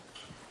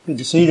Good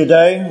to see you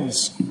today.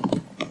 It's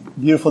a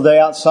beautiful day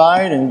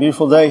outside and a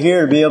beautiful day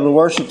here to be able to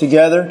worship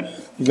together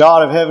the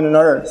God of heaven and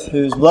earth,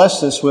 who has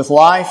blessed us with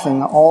life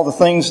and all the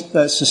things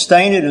that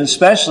sustain it, and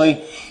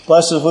especially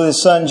blessed us with His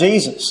Son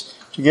Jesus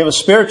to give us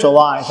spiritual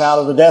life out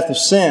of the death of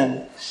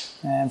sin.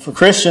 And for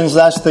Christians,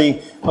 that's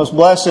the most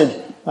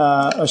blessed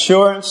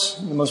assurance,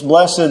 the most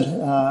blessed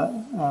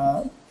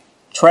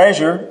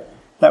treasure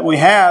that we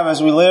have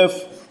as we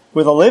live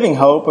with a living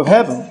hope of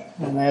heaven.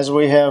 And as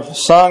we have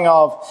sung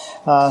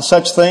of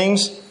such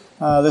things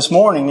this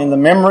morning, in the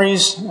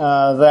memories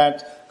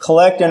that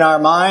collect in our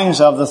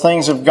minds of the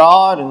things of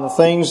God and the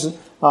things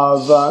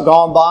of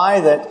gone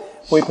by, that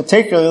we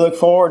particularly look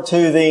forward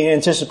to the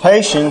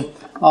anticipation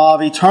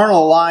of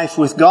eternal life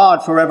with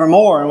God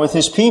forevermore and with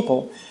His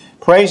people,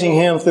 praising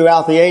Him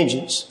throughout the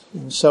ages.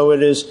 And so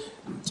it is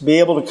to be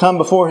able to come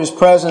before His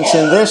presence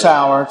in this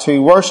hour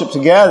to worship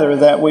together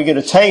that we get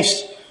a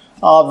taste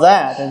of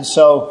that. And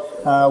so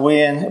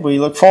we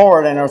look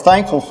forward and are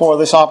thankful for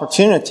this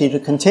opportunity to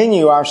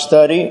continue our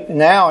study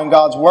now in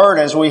God's Word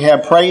as we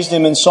have praised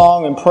Him in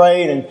song and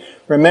prayed and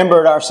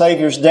remembered our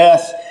Savior's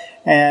death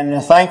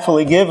and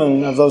thankfully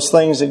given of those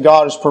things that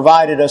God has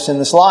provided us in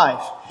this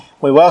life.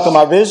 We welcome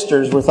our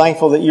visitors. We're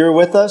thankful that you're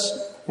with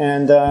us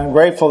and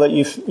grateful that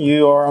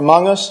you are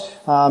among us.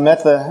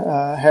 Met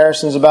the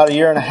Harrisons about a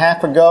year and a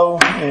half ago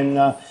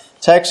in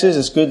Texas.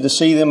 It's good to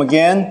see them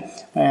again.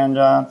 And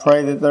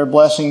pray that their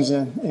blessings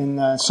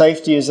in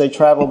safety as they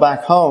travel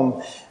back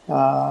home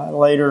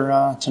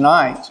later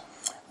tonight.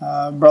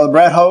 Brother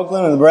Brett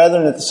Hoagland and the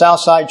brethren at the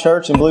Southside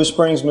Church in Blue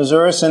Springs,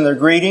 Missouri send their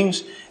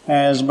greetings,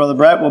 as Brother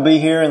Brett will be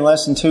here in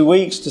less than 2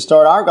 weeks to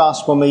start our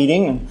gospel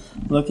meeting, and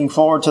looking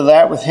forward to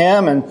that with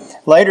him. And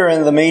later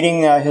in the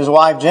meeting, his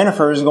wife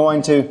Jennifer is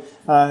going to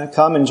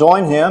come and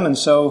join him, and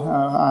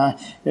so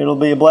it'll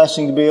be a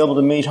blessing to be able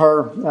to meet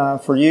her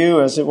for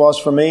you, as it was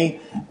for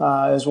me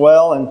as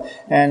well.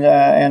 And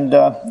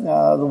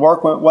the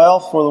work went well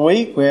for the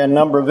week. We had a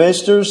number of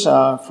visitors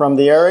from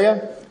the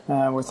area.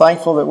 We're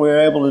thankful that we were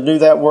able to do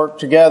that work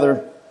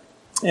together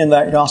in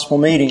that gospel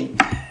meeting.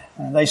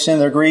 They send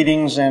their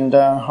greetings and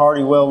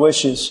hearty well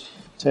wishes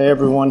to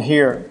everyone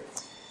here.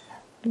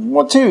 I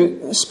want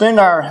to spend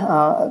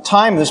our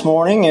time this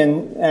morning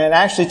and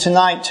actually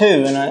tonight too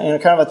in a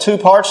kind of a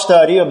two-part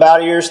study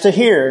about ears to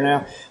hear.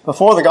 Now,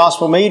 before the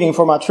gospel meeting,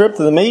 for my trip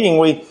to the meeting,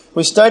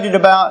 we studied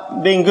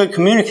about being good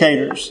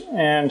communicators,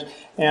 and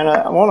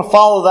I want to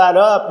follow that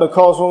up,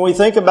 because when we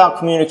think about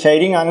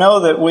communicating, I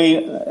know that we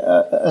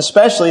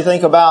especially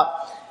think about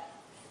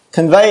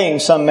conveying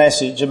some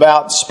message,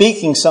 about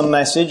speaking some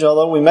message,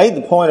 although we made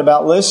the point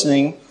about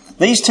listening.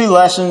 These two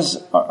lessons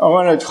are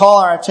going to call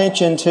our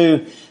attention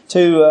to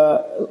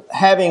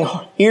having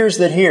ears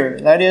that hear.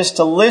 That is,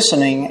 to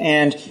listening,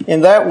 and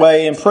in that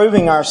way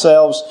improving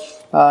ourselves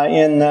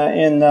in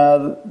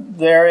the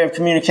area of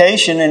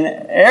communication in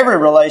every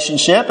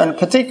relationship, and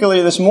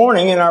particularly this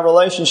morning in our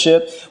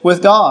relationship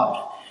with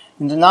God.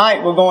 And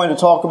tonight we're going to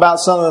talk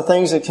about some of the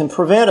things that can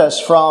prevent us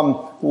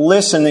from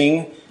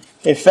listening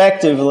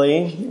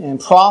effectively and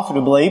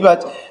profitably.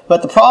 But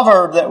the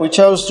proverb that we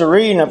chose to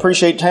read, and I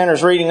appreciate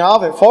Tanner's reading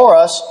of it for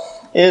us,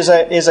 is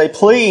a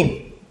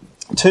plea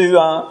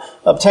to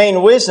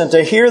obtain wisdom,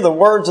 to hear the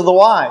words of the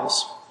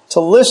wise, to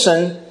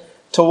listen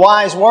to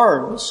wise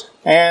words,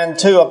 and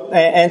to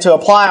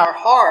apply our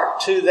heart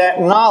to that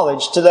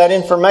knowledge, to that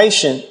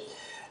information.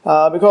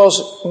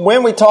 Because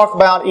when we talk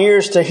about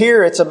ears to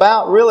hear, it's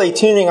about really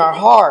tuning our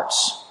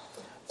hearts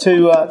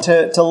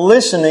to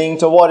listening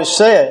to what is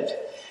said.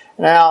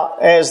 Now,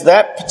 as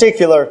that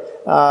particular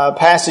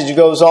passage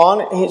goes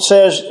on, it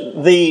says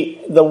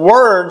the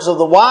words of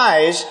the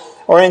wise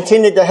are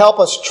intended to help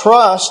us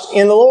trust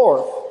in the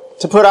Lord,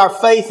 to put our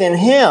faith in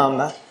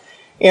Him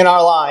in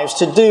our lives,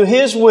 to do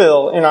His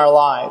will in our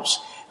lives.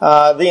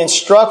 The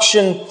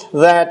instruction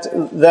that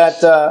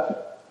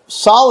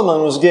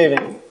Solomon was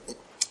giving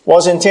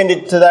was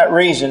intended to that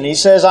reason. He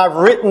says, I've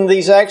written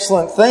these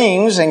excellent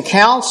things and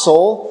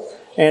counsel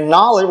and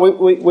knowledge.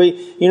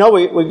 We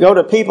go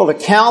to people to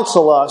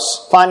counsel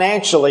us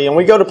financially, and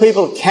we go to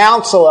people to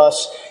counsel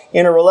us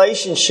in a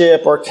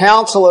relationship, or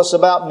counsel us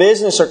about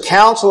business, or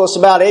counsel us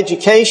about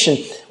education.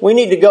 We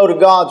need to go to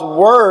God's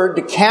Word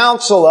to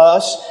counsel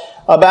us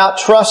about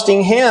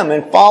trusting Him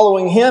and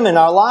following Him in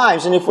our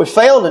lives. And if we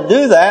fail to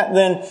do that,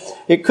 then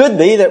it could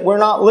be that we're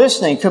not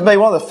listening. It could be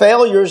one of the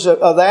failures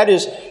of that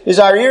is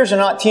our ears are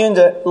not tuned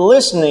to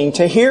listening,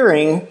 to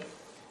hearing.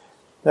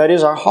 That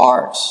is, our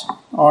hearts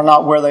are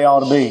not where they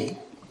ought to be.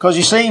 Because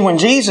you see, when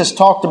Jesus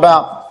talked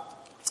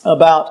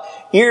about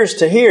ears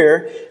to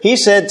hear, He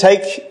said,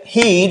 take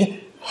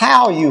heed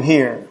how you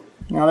hear.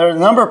 Now, there are a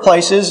number of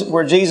places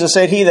where Jesus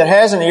said, he that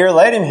has an ear,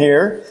 let him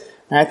hear.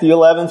 Matthew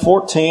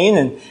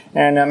 11:14,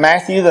 and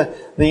Matthew the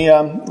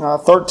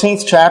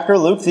 13th chapter,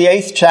 Luke the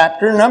 8th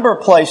chapter, a number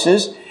of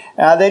places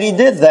that He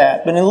did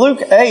that. But in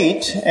Luke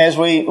 8, as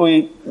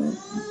we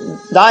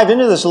dive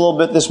into this a little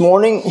bit this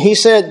morning, He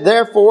said,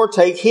 therefore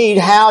take heed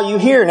how you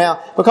hear.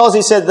 Now, because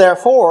He said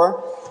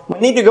therefore, we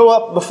need to go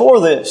up before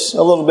this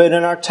a little bit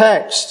in our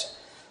text,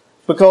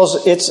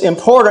 because it's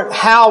important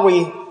how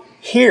we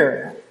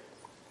hear.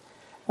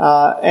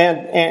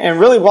 And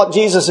really what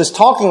Jesus is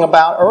talking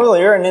about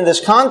earlier and in this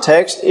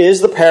context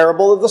is the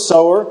parable of the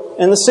sower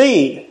and the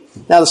seed.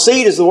 Now the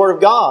seed is the Word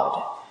of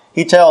God,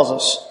 He tells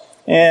us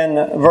in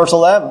verse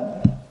 11.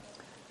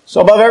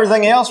 So above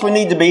everything else, we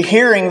need to be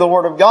hearing the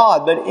Word of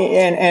God. But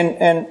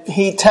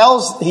He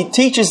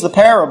teaches the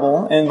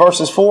parable in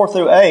verses 4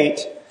 through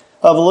 8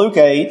 of Luke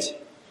 8.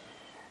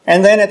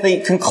 And then at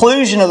the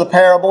conclusion of the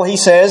parable, He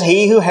says,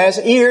 "He who has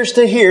ears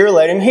to hear,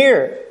 let him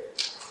hear."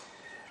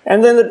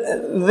 And then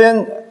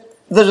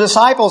the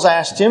disciples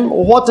asked Him,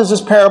 well, what does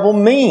this parable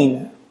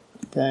mean?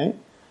 Okay.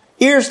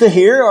 Ears to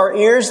hear are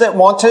ears that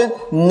want to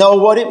know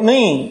what it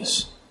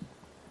means.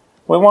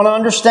 We want to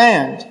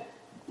understand.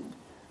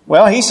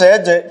 Well, He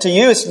said, to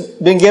you it's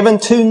been given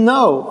to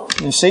know.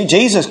 You see,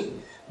 Jesus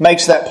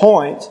makes that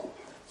point.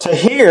 To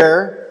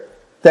hear,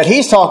 that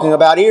He's talking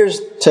about ears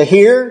to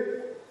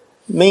hear,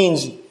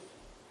 means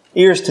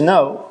ears to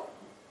know.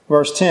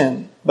 Verse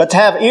 10. But to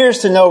have ears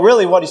to know,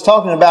 really what He's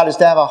talking about is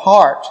to have a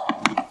heart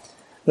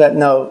that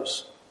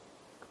knows.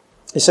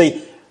 You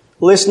see,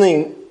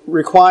 listening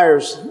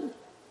requires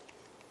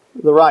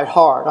the right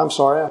heart. I'm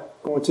sorry, I'm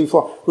going too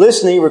far.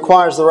 Listening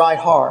requires the right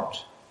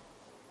heart.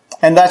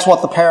 And that's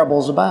what the parable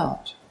is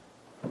about.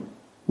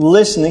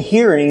 Listening,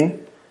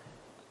 hearing,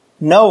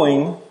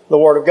 knowing the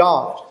Word of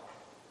God.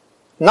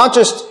 Not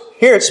just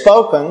hear it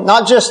spoken,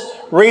 not just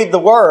read the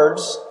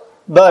words,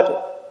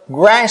 but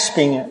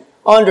grasping it,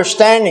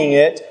 understanding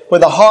it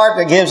with a heart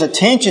that gives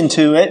attention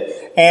to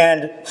it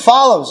and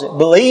follows it,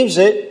 believes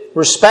it,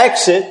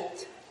 respects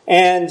it,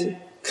 and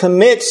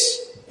commits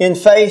in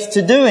faith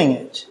to doing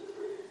it.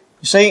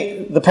 You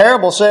see, the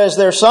parable says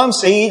there's some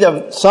seed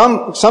of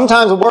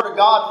sometimes the Word of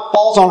God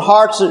falls on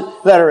hearts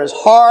that are as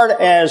hard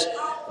as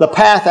the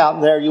path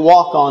out there you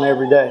walk on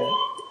every day.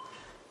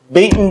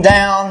 Beaten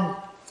down,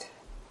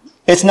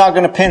 it's not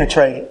going to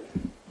penetrate it.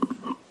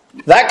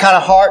 That kind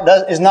of heart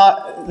there's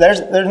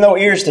no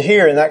ears to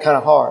hear in that kind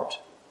of heart.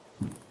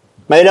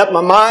 Made up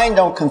my mind,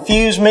 don't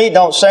confuse me,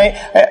 don't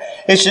say,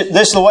 this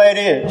is the way it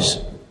is.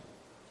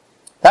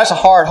 That's a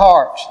hard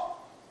heart.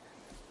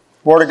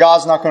 The Word of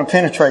God's not going to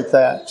penetrate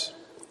that.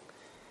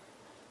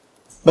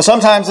 But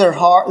sometimes there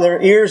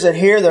are ears that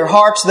hear, there are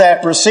hearts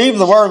that receive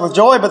the Word with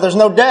joy, but there's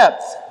no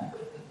depth.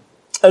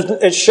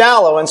 It's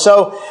shallow. And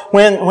so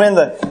when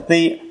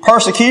the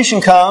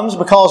persecution comes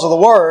because of the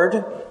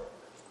Word,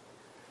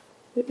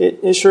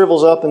 it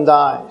shrivels up and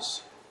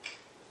dies.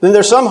 Then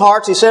there's some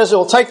hearts, He says, that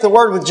will take the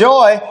Word with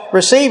joy,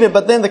 receive it,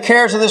 but then the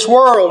cares of this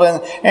world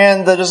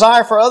and the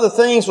desire for other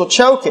things will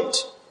choke it.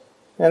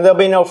 And there'll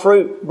be no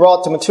fruit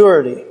brought to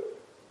maturity.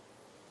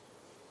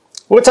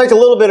 We'll take a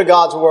little bit of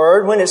God's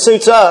Word when it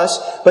suits us,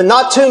 but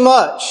not too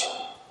much.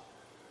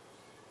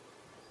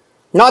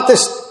 Not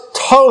this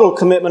total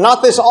commitment,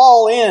 not this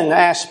all-in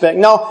aspect.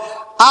 No,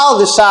 I'll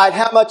decide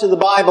how much of the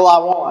Bible I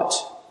want,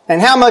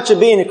 and how much of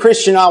being a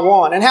Christian I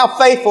want, and how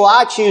faithful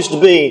I choose to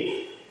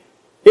be.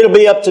 It'll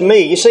be up to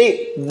me. You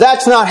see,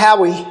 that's not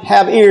how we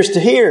have ears to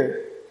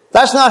hear.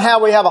 That's not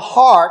how we have a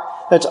heart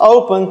that's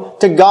open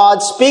to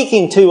God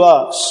speaking to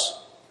us.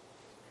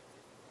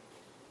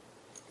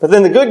 But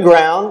then the good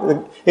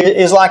ground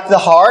is like the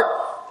heart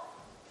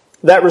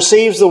that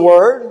receives the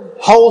Word,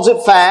 holds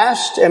it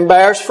fast, and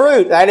bears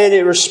fruit. That is,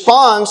 it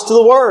responds to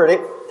the Word.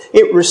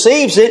 It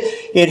receives it,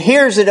 it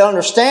hears it,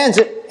 understands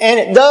it, and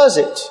it does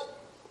it.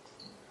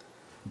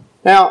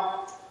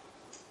 Now,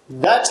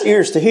 that's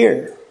ears to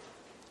hear.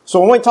 So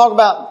when we talk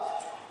about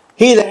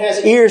he that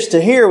has ears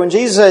to hear, when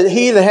Jesus said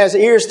he that has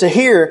ears to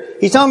hear,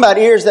 He's talking about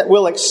ears that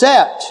will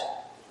accept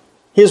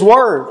His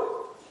Word.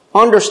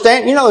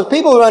 Understand. You know, there's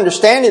people who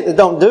understand it that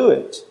don't do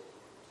it.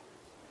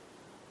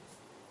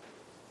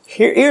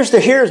 Ears to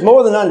hear is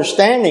more than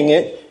understanding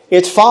it.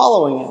 It's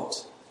following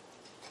it.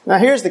 Now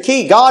here's the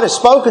key. God has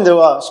spoken to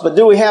us, but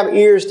do we have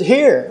ears to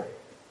hear?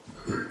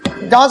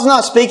 God's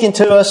not speaking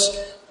to us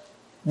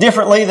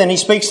differently than He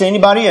speaks to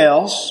anybody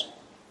else.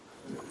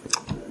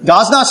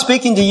 God's not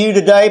speaking to you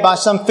today by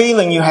some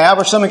feeling you have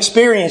or some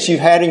experience you've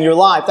had in your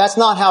life. That's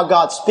not how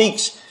God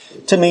speaks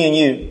to me and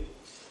you.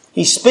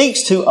 He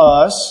speaks to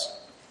us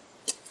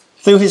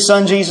through His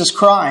Son Jesus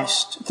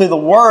Christ, through the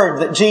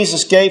Word that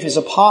Jesus gave His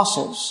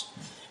apostles.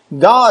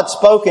 God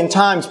spoke in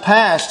times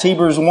past,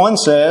 Hebrews 1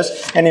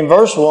 says, and in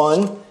verse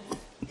 1,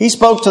 He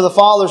spoke to the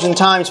fathers in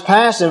times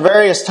past in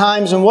various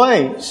times and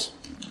ways,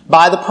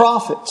 by the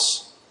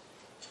prophets.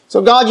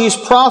 So God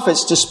used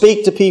prophets to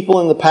speak to people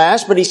in the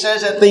past, but He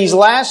says that these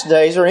last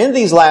days, or in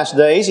these last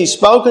days, He's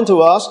spoken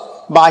to us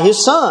by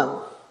His Son.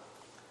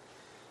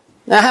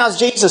 Now how does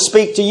Jesus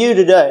speak to you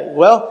today?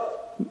 Well,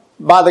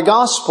 by the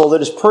gospel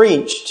that is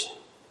preached.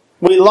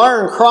 We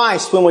learn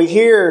Christ when we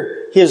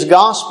hear His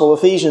gospel,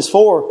 Ephesians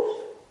 4,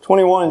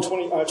 20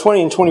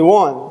 and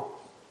 21.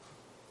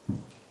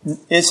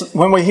 It's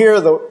when we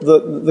hear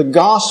the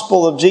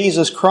gospel of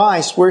Jesus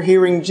Christ, we're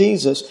hearing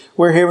Jesus.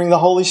 We're hearing the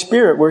Holy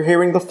Spirit. We're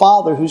hearing the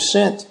Father who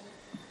sent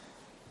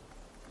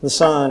the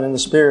Son and the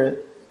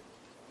Spirit,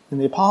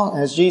 and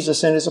as Jesus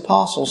sent His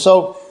apostles.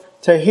 So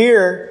to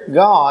hear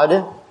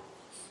God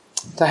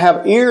to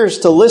have ears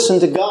to listen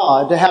to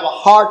God, to have a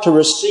heart to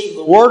receive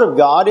the Word of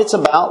God. It's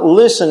about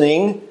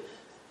listening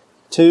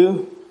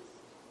to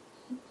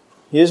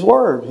His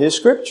Word, His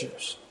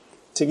Scriptures,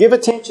 to give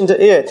attention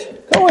to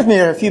it. Go with me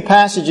to a few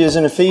passages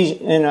in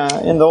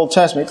the Old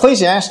Testament.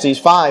 Ecclesiastes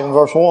 5 and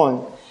verse 1.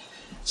 It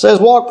says,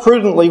 "Walk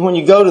prudently when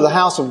you go to the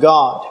house of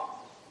God.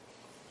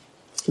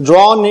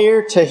 Draw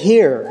near to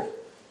hear,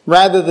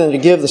 rather than to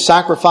give the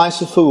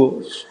sacrifice of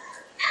fools,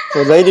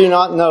 for they do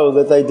not know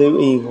that they do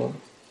evil."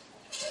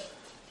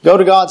 Go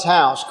to God's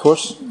house. Of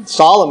course,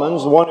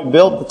 Solomon's the one who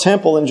built the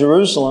temple in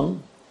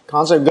Jerusalem.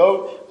 Concept,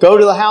 go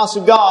to the house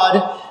of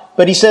God.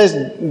 But he says,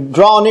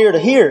 draw near to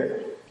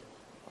hear,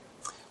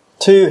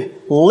 to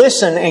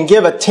listen and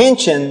give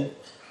attention,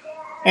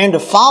 and to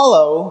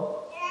follow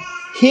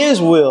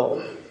His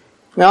will.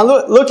 Now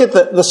look at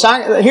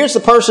here's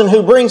the person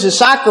who brings his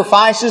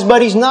sacrifices,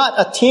 but he's not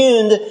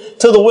attuned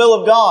to the will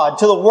of God,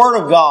 to the Word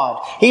of God.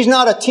 He's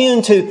not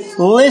attuned to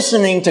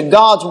listening to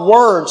God's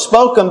Word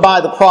spoken by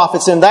the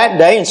prophets in that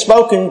day and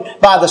spoken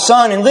by the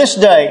Son in this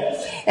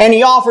day. And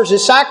he offers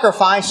his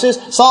sacrifices.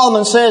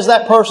 Solomon says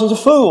that person's a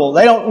fool.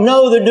 They don't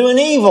know they're doing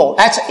evil.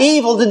 That's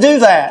evil to do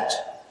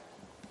that.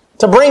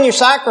 To bring your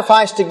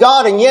sacrifice to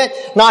God and yet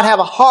not have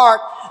a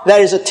heart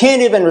that is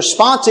attentive and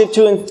responsive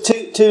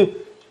to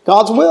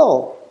God's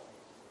will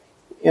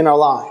in our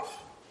life.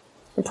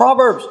 In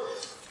Proverbs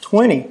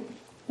 20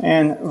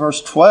 and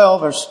verse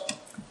 12, there's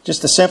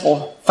just a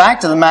simple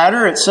fact of the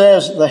matter. It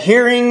says, "The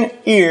hearing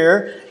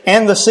ear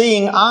and the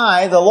seeing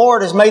eye, the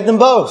Lord has made them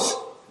both."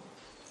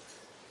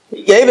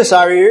 He gave us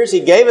our ears.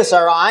 He gave us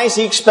our eyes.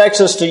 He expects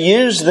us to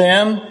use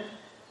them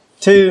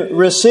to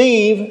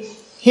receive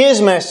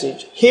His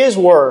message, His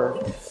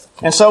Word.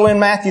 And so in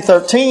Matthew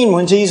 13,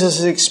 when Jesus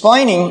is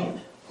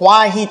explaining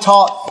why He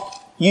taught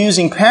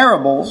using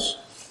parables,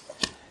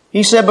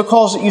 He said,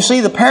 because you see,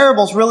 the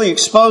parables really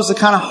expose the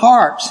kind of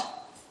heart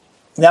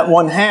that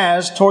one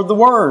has toward the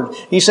Word.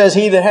 He says,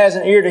 "He that has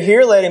an ear to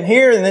hear, let him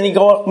hear." And then He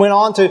went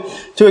on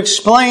to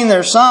explain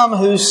there's some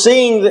who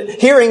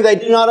hearing they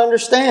do not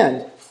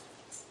understand.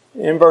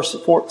 In verse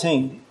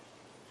 14.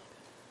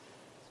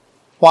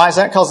 Why is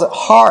that? Because the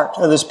heart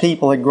of this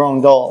people had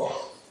grown dull,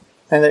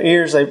 and their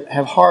ears they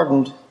have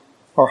hardened,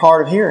 or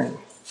hard of hearing.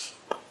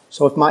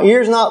 So if my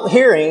ear's not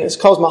hearing, it's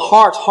because my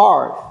heart's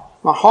hard.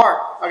 My heart,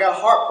 I got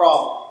a heart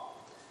problem.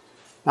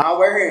 Now I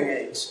wear hearing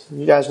aids.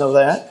 You guys know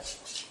that.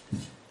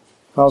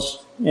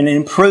 And it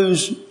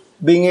improves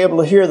being able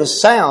to hear the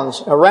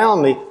sounds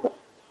around me.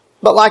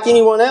 But like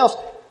anyone else,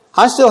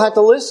 I still have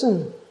to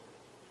listen.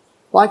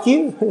 Like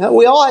you.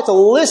 We all have to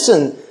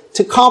listen,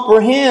 to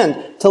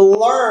comprehend, to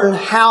learn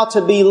how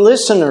to be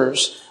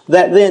listeners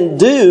that then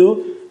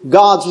do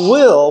God's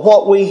will,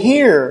 what we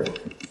hear.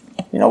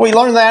 You know, we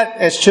learn that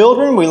as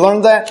children. We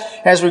learn that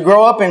as we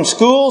grow up in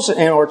schools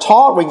and we're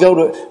taught. We go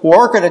to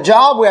work at a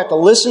job. We have to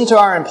listen to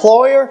our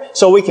employer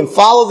so we can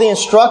follow the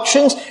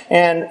instructions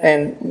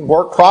and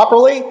work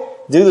properly,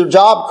 do the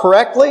job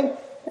correctly.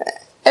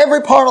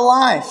 Every part of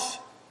life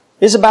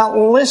is about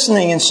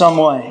listening in some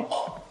way.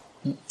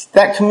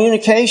 That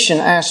communication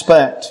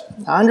aspect.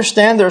 I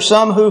understand there are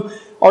some who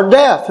are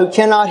deaf, who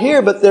cannot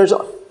hear, but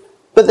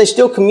they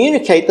still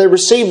communicate. They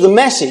receive the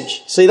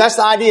message. See, that's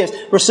the idea, is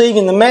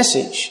receiving the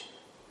message.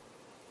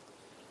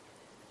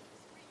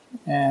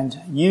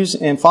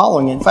 And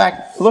following. In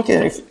fact, look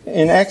at it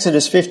in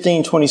Exodus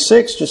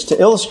 15:26, just to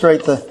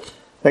illustrate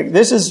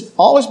this has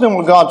always been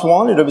what God's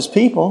wanted of His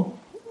people.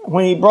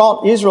 When He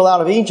brought Israel out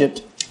of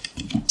Egypt,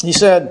 He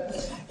said,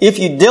 "If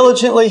you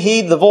diligently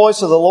heed the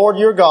voice of the Lord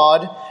your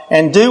God,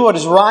 and do what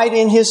is right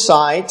in His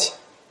sight,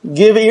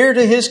 give ear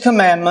to His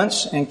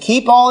commandments, and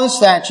keep all His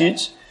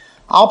statutes,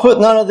 I'll put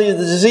none of the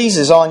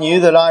diseases on you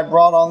that I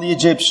brought on the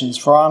Egyptians,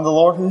 for I am the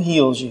Lord who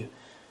heals you."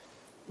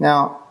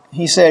 Now,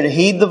 He said,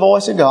 heed the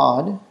voice of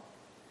God,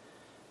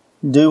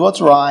 do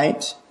what's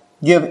right,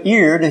 give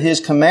ear to His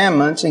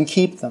commandments, and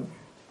keep them.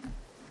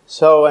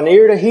 So an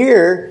ear to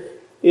hear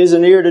is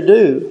an ear to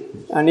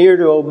do, an ear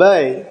to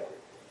obey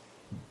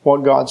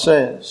what God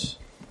says.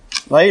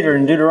 Later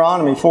in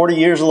Deuteronomy, 40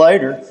 years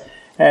later,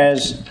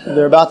 as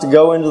they're about to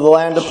go into the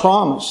land of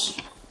promise,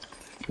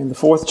 in the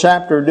 4th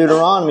chapter of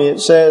Deuteronomy,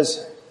 it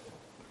says,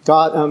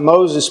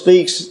 Moses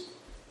speaks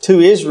to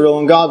Israel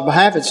on God's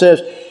behalf. It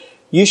says,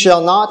 "You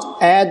shall not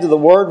add to the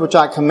word which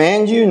I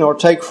command you, nor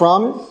take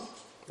from it,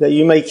 that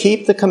you may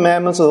keep the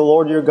commandments of the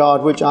Lord your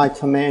God, which I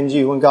command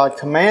you." When God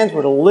commands,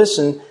 we're to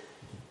listen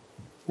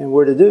and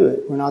we're to do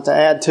it. We're not to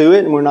add to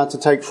it and we're not to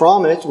take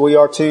from it. We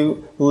are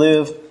to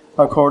live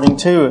according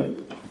to it.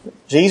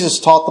 Jesus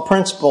taught the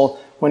principle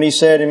when He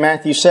said in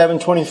Matthew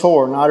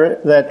 7:24,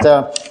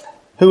 that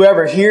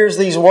whoever hears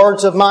these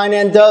words of mine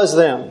and does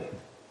them,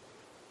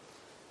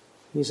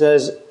 He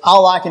says,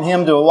 I'll liken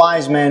him to a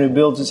wise man who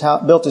built his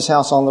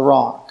house on the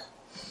rock.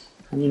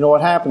 And you know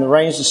what happened? The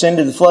rains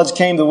descended, the floods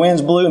came, the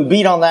winds blew and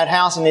beat on that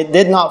house, and it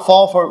did not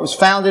fall, for it was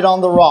founded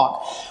on the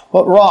rock.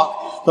 What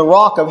rock? The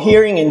rock of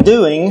hearing and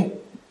doing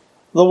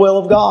the will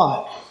of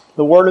God,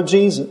 the Word of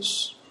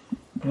Jesus.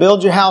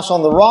 build your house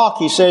on the rock.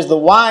 He says the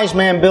wise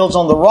man builds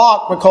on the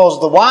rock because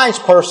the wise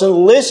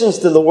person listens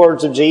to the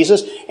words of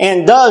Jesus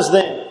and does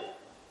them.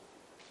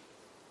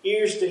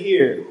 Ears to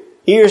hear,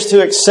 ears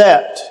to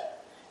accept,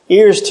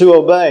 ears to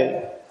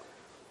obey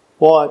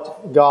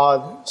what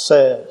God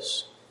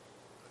says.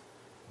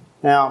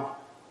 Now,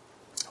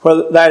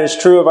 whether that is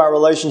true of our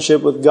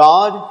relationship with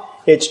God,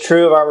 it's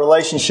true of our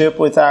relationship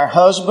with our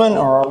husband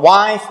or our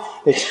wife,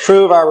 it's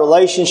true of our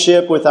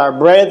relationship with our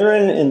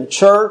brethren in the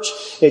church,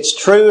 it's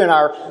true in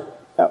our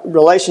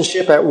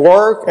relationship at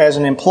work as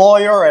an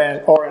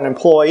employer or an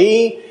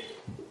employee,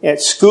 at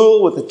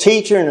school with a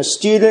teacher and a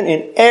student,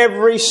 in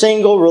every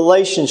single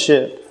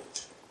relationship.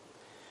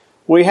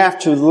 We have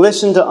to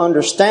listen to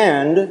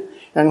understand,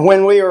 and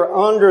when we are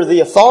under the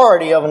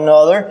authority of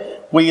another,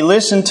 we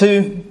listen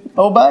to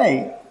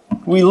obey.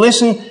 We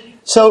listen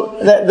so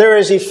that there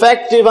is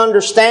effective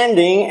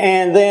understanding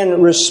and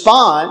then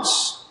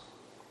response,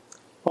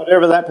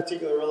 whatever that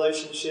particular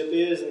relationship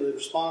is, and the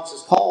response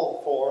is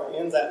called for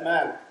in that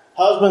matter.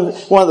 Husband,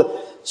 one of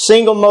the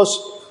single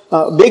most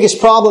biggest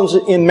problems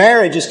in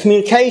marriage is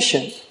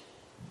communication.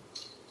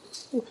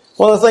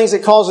 One of the things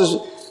that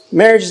causes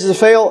marriages to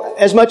fail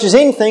as much as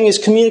anything is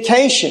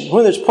communication.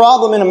 When there's a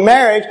problem in a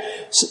marriage,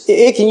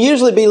 it can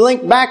usually be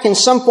linked back in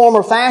some form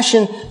or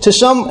fashion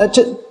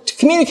to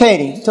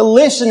communicating, to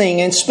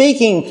listening and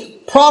speaking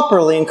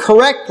properly and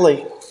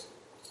correctly.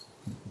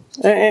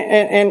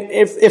 And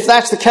if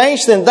that's the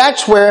case, then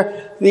that's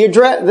where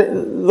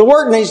the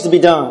work needs to be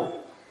done,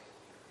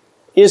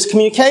 is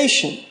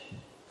communication.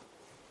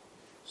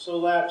 So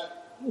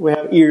that we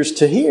have ears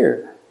to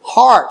hear,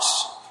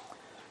 hearts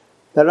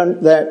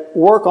that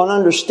work on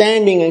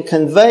understanding and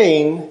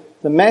conveying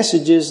the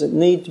messages that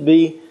need to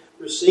be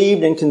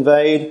received and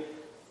conveyed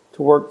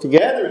to work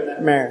together in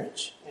that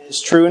marriage. And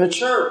it's true in a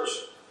church.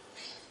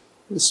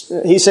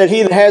 He said,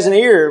 he that has an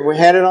ear, we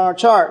had it on our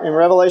chart in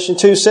Revelation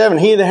 2:7,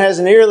 he that has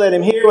an ear, let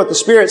him hear what the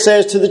Spirit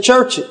says to the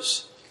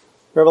churches.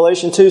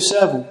 Revelation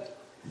 2:7.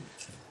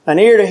 An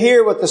ear to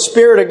hear what the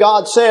Spirit of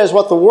God says,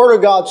 what the Word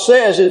of God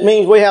says. It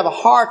means we have a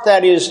heart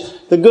that is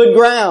the good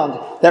ground,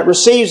 that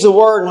receives the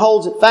Word and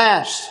holds it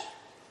fast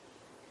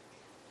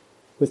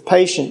with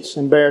patience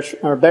and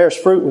bears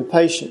fruit with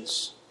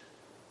patience.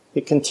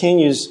 It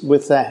continues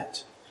with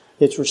that.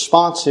 It's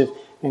responsive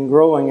and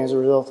growing as a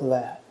result of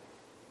that.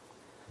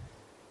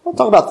 We'll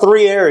talk about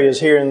three areas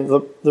here in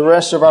the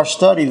rest of our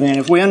study then.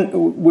 If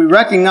we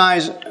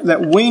recognize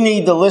that we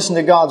need to listen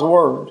to God's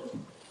Word.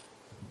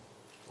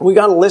 We've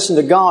got to listen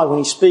to God when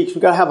He speaks.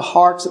 We've got to have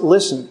hearts that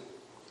listen.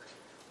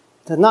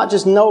 To not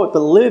just know it, but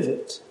live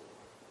it.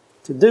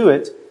 To do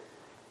it.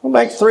 We'll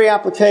make three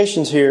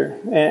applications here.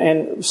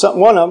 And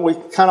one of them we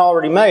kind of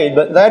already made,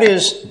 but that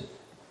is,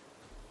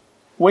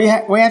 we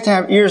have to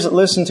have ears that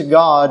listen to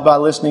God by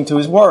listening to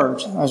His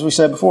words. As we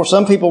said before,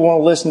 some people want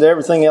to listen to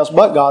everything else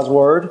but God's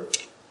Word.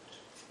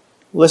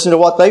 Listen to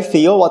what they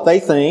feel, what they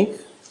think,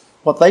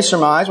 what they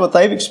surmise, what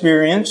they've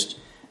experienced,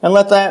 and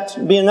let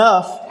that be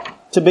enough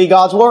to be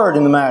God's Word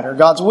in the matter,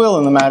 God's will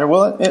in the matter.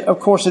 Well, of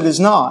course it is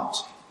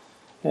not.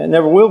 It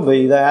never will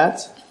be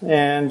that.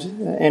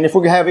 And if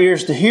we have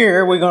ears to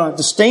hear, we're going to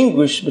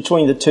distinguish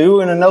between the two.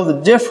 We're going to know the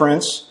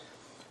difference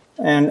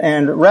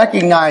and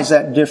recognize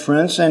that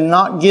difference and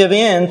not give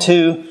in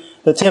to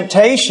the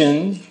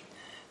temptation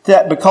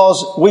that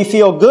because we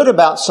feel good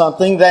about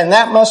something, then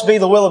that must be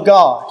the will of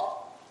God.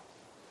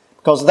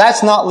 Because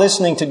that's not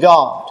listening to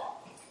God.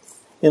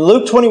 In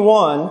Luke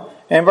 21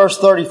 and verse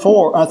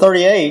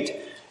 38,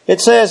 it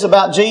says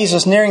about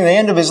Jesus nearing the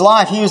end of His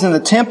life, He was in the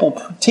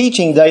temple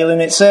teaching daily,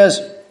 and it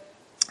says,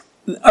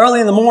 early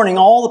in the morning,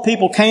 all the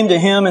people came to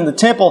Him in the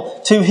temple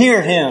to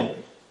hear Him.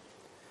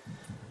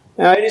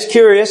 Now, it is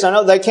curious. I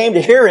know they came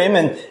to hear Him,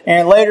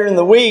 and later in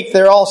the week,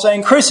 they're all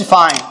saying,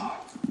 crucify Him.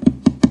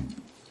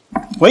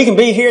 We can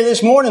be here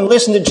this morning,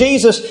 listen to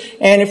Jesus,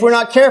 and if we're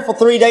not careful,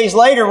 3 days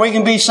later, we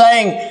can be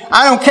saying,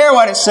 I don't care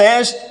what it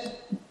says.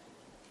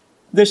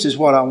 This is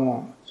what I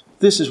want.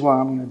 This is what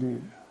I'm going to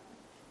do.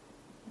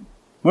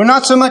 We're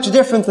not so much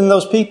different than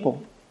those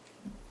people,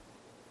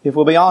 if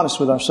we'll be honest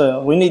with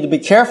ourselves. We need to be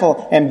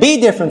careful and be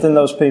different than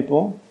those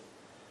people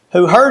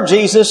who heard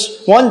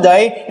Jesus one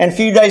day and a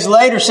few days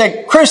later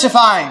said,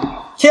 crucify Him,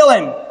 kill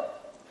Him.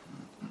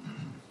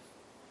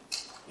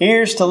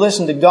 Ears to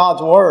listen to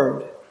God's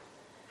Word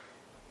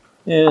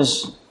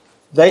is,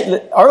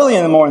 early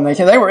in the morning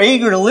they were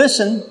eager to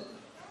listen.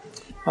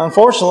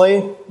 Unfortunately,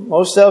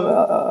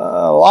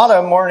 a lot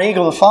of them weren't eager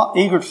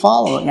to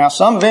follow it. Now,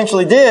 some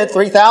eventually did.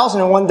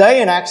 3,000 in one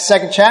day in Acts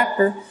 2nd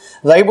chapter.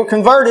 They were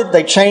converted.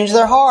 They changed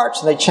their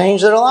hearts. They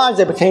changed their lives.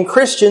 They became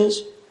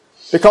Christians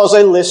because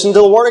they listened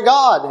to the Word of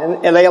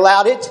God. And they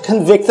allowed it to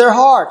convict their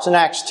hearts in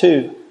Acts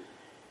 2.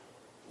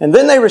 And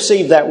then they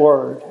received that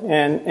Word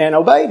and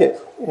obeyed it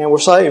and were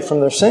saved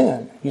from their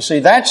sin. You see,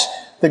 that's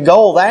the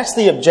goal. That's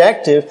the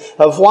objective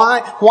of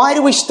why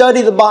do we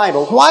study the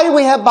Bible? Why do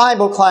we have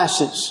Bible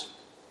classes?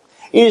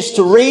 It is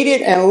to read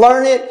it and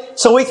learn it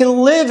so we can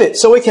live it,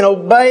 so we can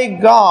obey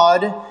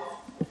God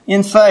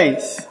in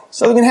faith.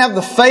 So we can have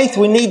the faith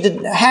we need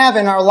to have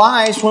in our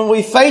lives when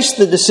we face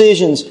the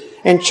decisions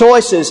and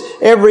choices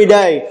every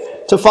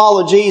day to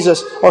follow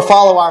Jesus or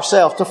follow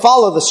ourselves, to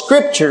follow the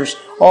Scriptures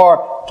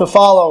or to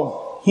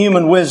follow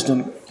human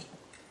wisdom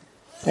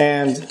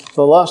and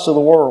the lust of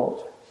the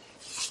world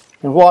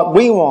and what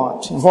we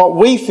want and what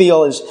we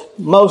feel is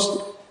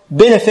most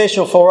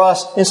beneficial for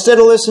us, instead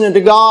of listening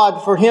to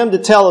God for Him to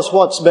tell us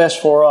what's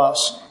best for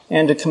us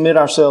and to commit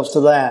ourselves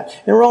to that.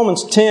 In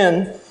Romans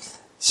 10,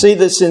 see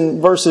this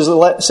in verses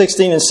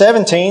 16 and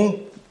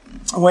 17,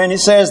 when it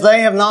says,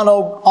 they have not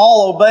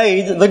all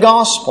obeyed the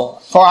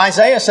gospel. For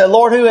Isaiah said,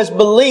 Lord, who has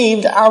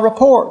believed our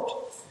report?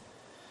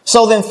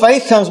 So then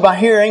faith comes by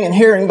hearing, and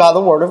hearing by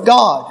the word of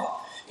God.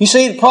 You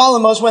see, the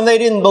problem was when they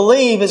didn't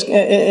believe,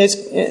 they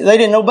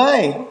didn't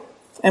obey.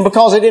 And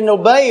because they didn't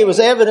obey, it was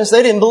evidence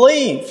they didn't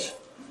believe.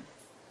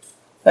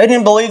 They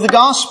didn't believe the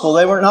gospel.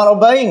 They were not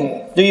obeying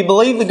it. Do you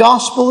believe the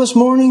gospel this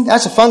morning?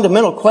 That's a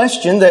fundamental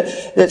question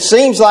that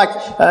seems like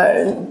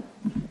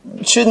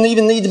shouldn't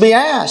even need to be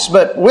asked.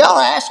 But we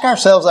ought to ask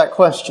ourselves that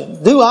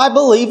question. Do I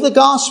believe the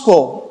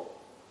gospel?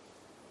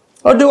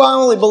 Or do I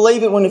only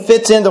believe it when it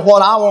fits into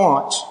what I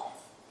want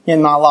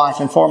in my life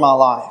and for my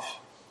life?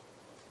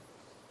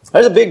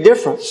 There's a big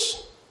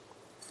difference.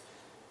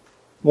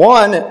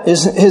 One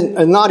is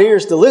not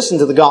ears to listen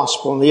to the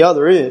gospel, and the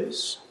other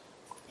is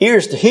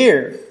ears to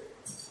hear,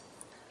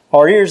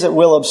 or ears that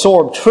will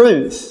absorb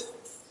truth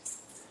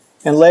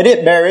and let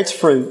it bear its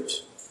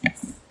fruit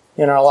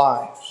in our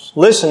lives.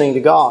 Listening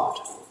to God.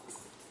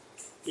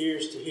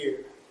 Ears to hear.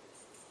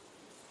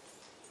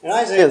 In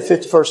Isaiah, the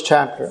 51st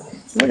chapter,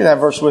 look at that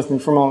verse with me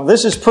for a moment.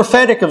 This is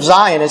prophetic of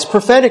Zion. It's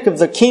prophetic of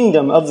the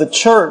kingdom, of the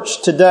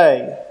church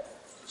today.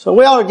 So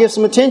we ought to give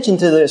some attention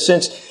to this,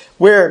 since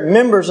we're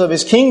members of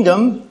His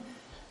kingdom.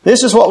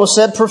 This is what was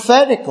said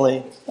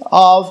prophetically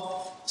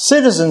of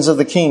citizens of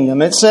the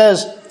kingdom. It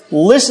says,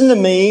 listen to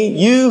me,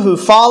 you who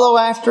follow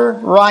after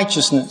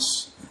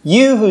righteousness,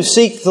 you who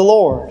seek the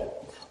Lord.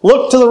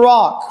 Look to the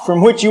rock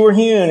from which you were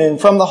hewn, and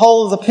from the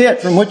hole of the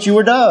pit from which you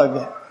were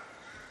dug.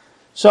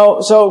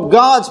 So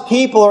God's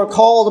people are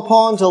called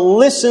upon to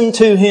listen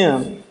to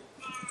Him,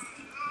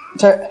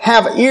 to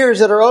have ears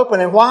that are open.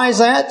 And why is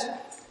that?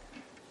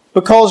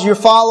 Because you're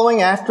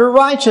following after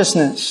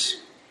righteousness.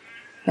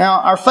 Now,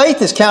 our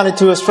faith is counted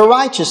to us for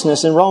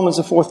righteousness in Romans,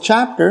 the 4th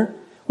chapter.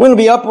 We're going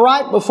to be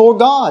upright before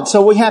God.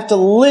 So we have to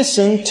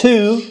listen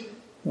to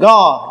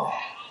God.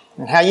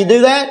 And how you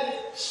do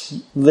that?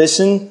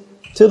 Listen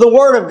to the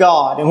Word of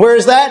God. And where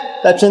is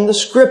that? That's in the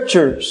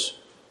Scriptures.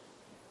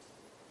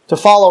 To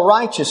follow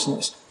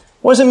righteousness.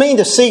 What does it mean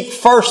to seek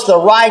first the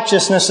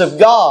righteousness of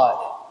God?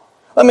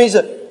 That means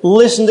to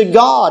listen to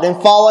God and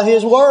follow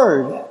His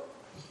Word.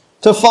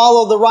 To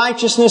follow the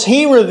righteousness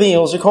He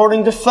reveals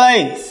according to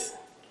faith.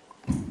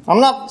 I'm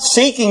not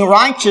seeking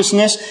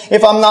righteousness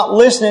if I'm not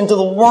listening to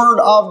the Word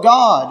of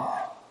God.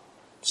 I'm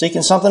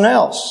seeking something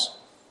else.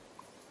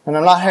 And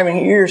I'm not having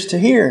ears to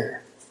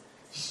hear.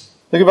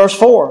 Look at verse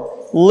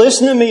 4.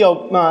 Listen to me,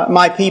 O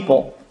my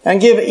people,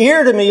 and give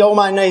ear to me, O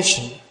my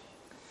nation.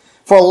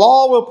 For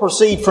law will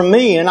proceed from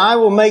me, and I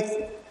will make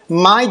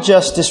my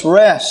justice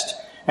rest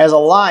as a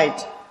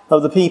light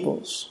of the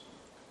peoples.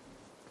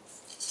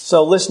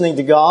 So listening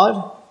to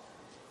God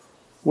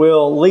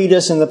will lead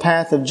us in the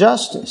path of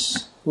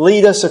justice.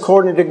 Lead us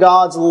according to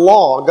God's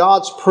law,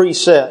 God's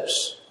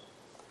precepts.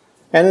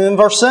 And then in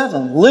verse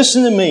 7,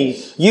 listen to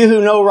me, you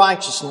who know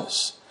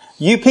righteousness,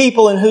 you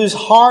people in whose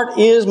heart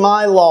is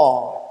my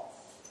law.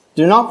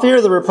 Do not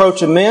fear the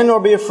reproach of men, nor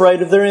be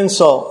afraid of their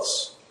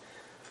insults.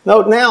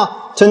 Note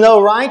now, to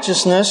know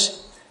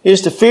righteousness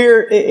is to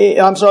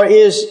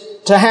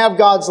have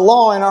God's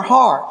law in our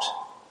heart.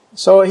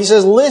 So he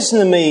says, listen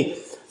to me,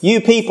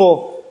 you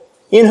people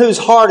in whose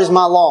heart is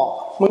my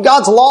law. When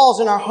God's law is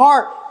in our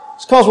heart,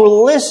 it's because we're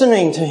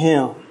listening to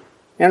Him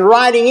and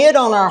writing it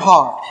on our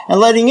heart and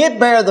letting it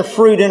bear the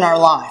fruit in our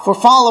life. We're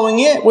following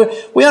it.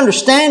 We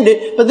understand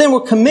it, but then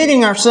we're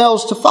committing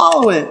ourselves to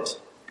follow it,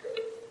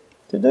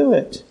 to do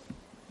it.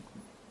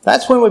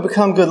 That's when we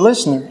become good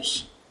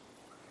listeners.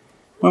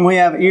 When we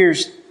have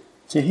ears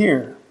to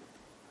hear.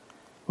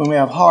 When we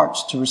have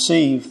hearts to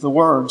receive the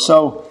Word.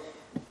 So,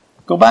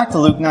 go back to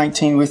Luke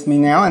 19 with me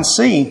now and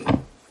see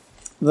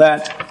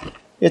that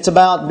it's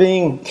about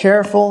being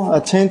careful,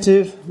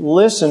 attentive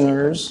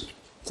listeners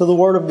to the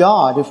Word of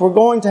God. If we're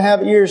going to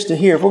have ears to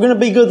hear, if we're going to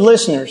be good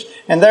listeners,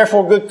 and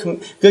therefore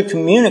good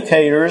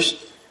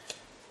communicators,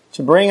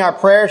 to bring our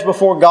prayers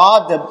before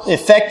God, to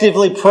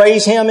effectively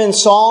praise Him in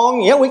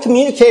song. Yeah, we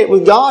communicate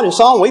with God in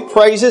song. We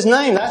praise His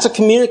name. That's a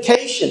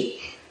communication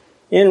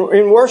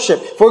in worship.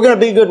 If we're going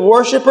to be good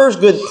worshipers,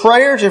 good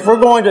prayers, if we're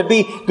going to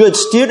be good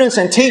students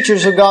and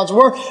teachers of God's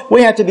Word,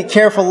 we have to be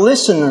careful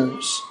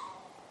listeners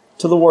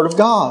to the Word of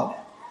God.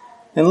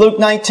 In Luke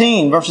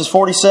 19, verses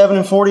 47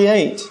 and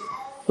 48,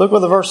 look what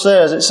the verse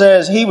says. It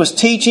says, He was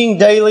teaching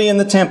daily in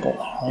the temple.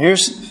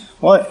 Here's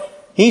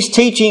what He's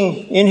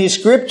teaching in His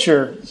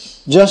Scripture.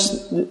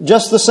 Just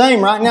the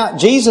same right now.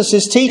 Jesus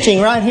is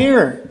teaching right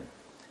here.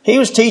 He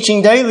was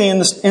teaching daily in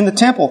the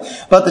temple.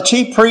 But the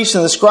chief priests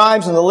and the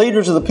scribes and the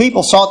leaders of the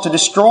people sought to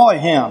destroy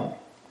Him.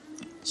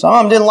 Some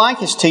of them didn't like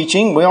His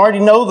teaching. We already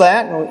know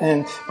that.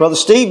 And Brother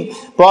Steve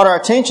brought our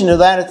attention to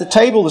that at the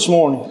table this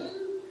morning.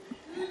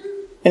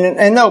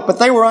 And no, but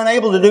they were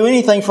unable to do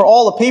anything, for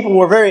all the people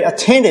were very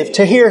attentive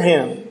to hear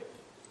Him.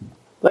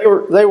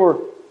 They were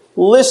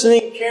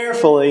listening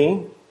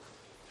carefully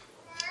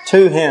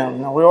to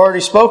Him. Now, we've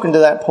already spoken to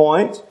that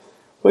point.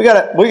 We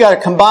got to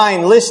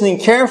combine listening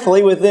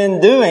carefully with then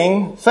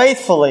doing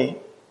faithfully.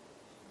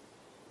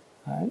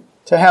 Right?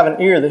 To have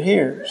an ear that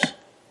hears.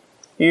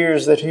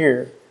 Ears that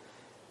hear.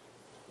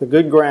 The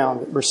good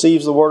ground that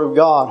receives the Word of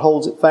God,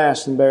 holds it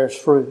fast and bears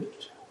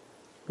fruit.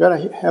 We've got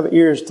to have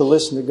ears to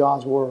listen to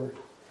God's Word.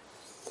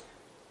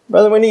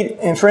 Brother,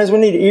 friends, we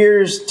need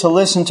ears to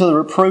listen to the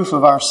reproof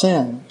of our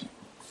sin.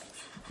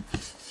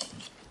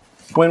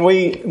 When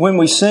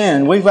we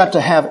sin, we've got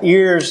to have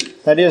ears,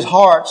 that is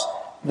hearts,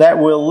 that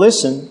will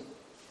listen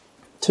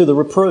to the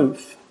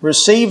reproof,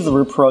 receive the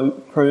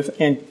reproof,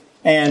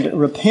 and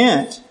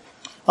repent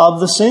of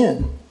the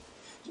sin.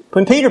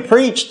 When Peter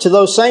preached to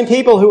those same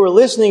people who were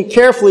listening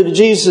carefully to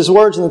Jesus'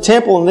 words in the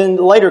temple and then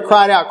later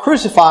cried out,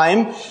 "Crucify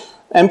Him,"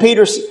 and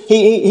Peter,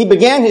 he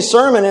began his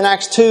sermon in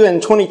Acts 2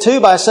 and 22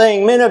 by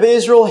saying, "Men of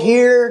Israel,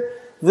 hear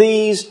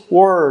these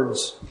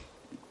words."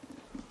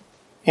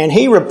 And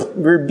he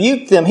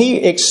rebuked them.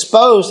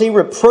 He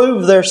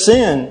reproved their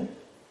sin.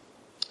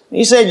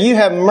 He said, "You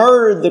have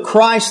murdered the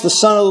Christ, the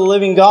Son of the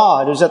living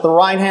God, who's at the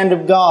right hand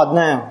of God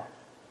now."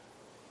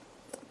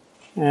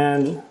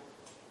 And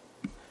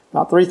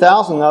about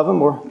 3,000 of them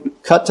were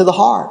cut to the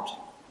heart.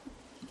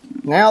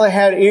 Now they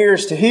had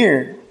ears to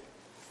hear.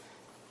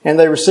 And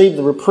they received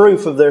the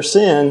reproof of their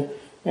sin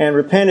and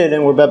repented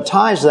and were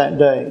baptized that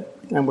day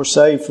and were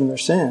saved from their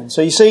sin.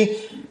 So you see,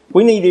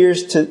 we need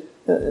ears to,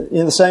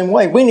 in the same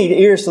way, we need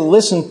ears to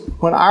listen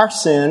when our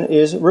sin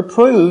is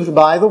reproved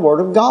by the Word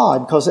of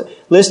God. Because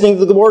listening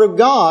to the Word of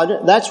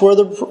God, that's where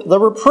the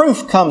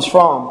reproof comes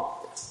from.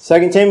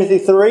 2 Timothy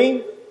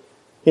 3,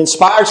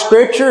 inspired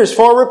Scripture is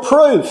for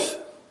reproof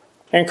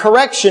and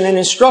correction and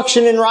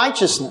instruction in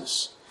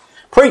righteousness.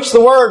 Preach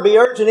the Word, be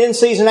urgent in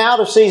season, out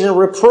of season,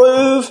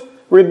 reprove,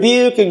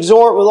 rebuke,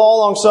 exhort with all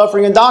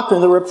longsuffering and doctrine.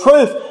 The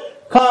reproof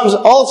comes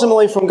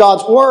ultimately from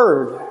God's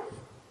Word.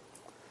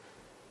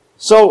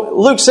 So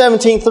Luke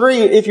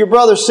 17:3, if your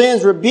brother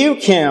sins,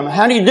 rebuke him.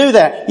 How do you do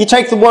that? You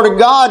take the Word of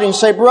God and you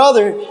say,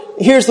 "Brother,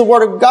 here's the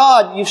Word of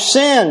God. You've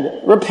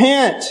sinned.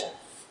 Repent."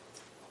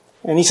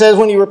 And he says,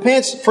 when he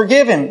repents,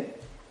 forgive him.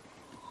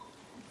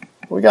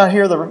 We got to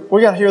hear the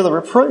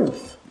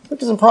reproof.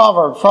 Look at in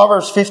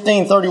Proverbs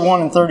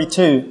 15:31 and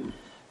 32.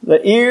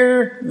 The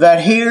ear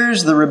that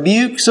hears the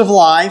rebukes of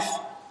life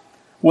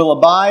will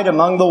abide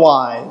among the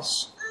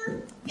wise.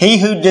 He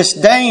who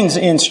disdains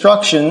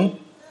instruction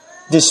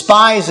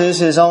despises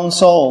his own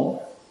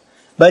soul.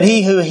 But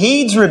he who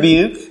heeds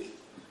rebuke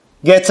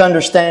gets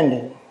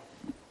understanding.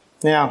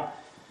 Now,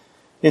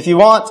 if you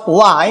want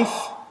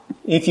life,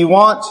 if you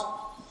want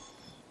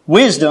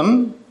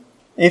wisdom,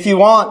 if you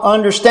want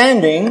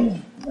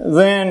understanding,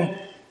 then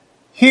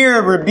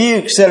hear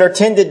rebukes that are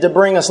tended to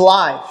bring us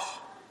life.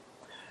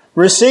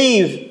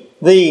 Receive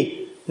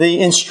the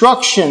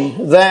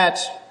instruction that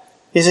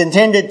is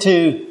intended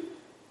to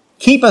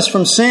keep us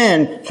from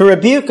sin, to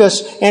rebuke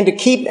us, and to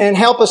keep and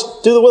help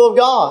us do the will of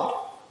God.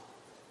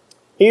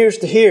 Ears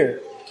to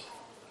hear.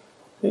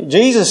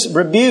 Jesus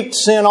rebuked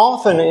sin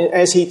often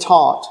as He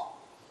taught.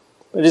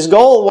 But His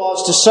goal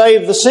was to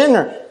save the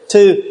sinner,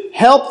 to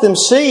help them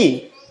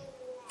see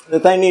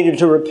that they needed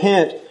to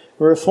repent,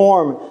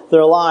 reform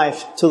their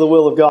life to the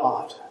will of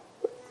God.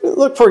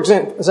 Look, for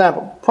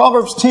example,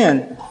 Proverbs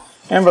 10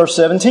 and verse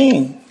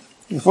 17.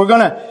 If we're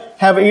going to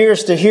have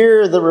ears to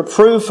hear the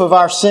reproof of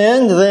our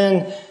sin,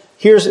 then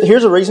here's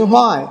a reason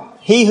why.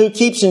 He who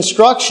keeps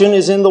instruction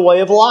is in the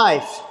way of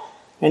life,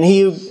 and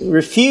he who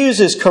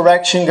refuses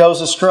correction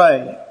goes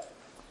astray.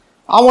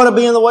 I want to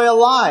be in the way of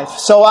life,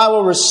 so I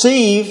will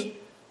receive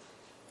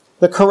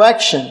the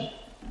correction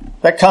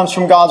that comes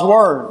from God's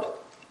Word.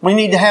 We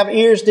need to have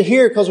ears to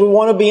hear because we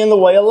want to be in the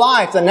way of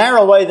life, the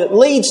narrow way that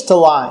leads to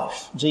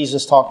life,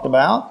 Jesus talked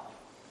about.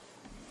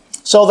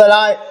 So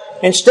that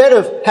instead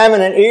of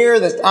having an ear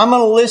that I'm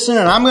going to listen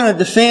and I'm going to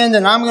defend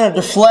and I'm going to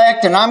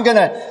deflect and I'm going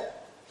to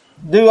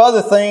do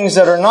other things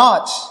that are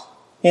not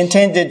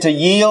intended to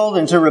yield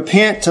and to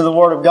repent to the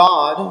Word of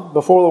God,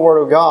 before the Word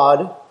of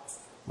God,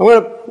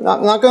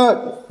 I'm not going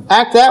to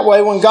act that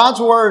way. When God's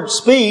Word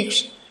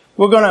speaks,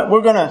 we're going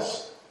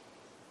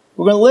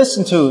to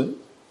listen to it.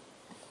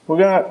 We're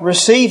going to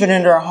receive it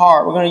into our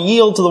heart. We're going to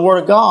yield to the Word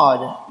of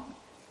God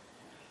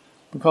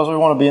because we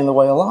want to be in the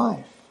way of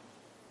life.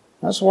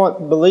 That's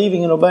what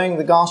believing and obeying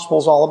the gospel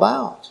is all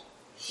about.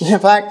 In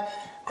fact,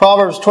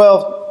 Proverbs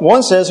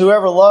 12:1 says,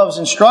 whoever loves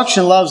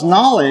instruction loves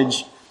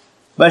knowledge,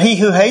 but he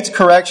who hates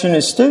correction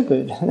is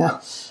stupid.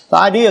 Now, the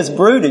idea is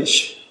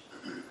brutish.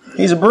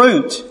 He's a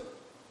brute.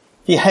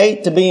 If you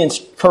hate to be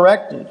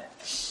corrected.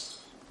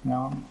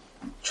 No.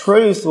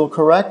 Truth will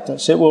correct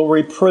us. It will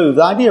reprove.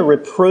 The idea of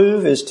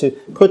reprove is to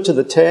put to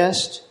the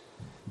test,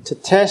 to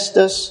test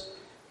us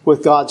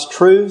with God's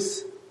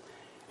truth,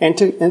 and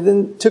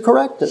then to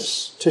correct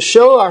us, to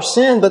show our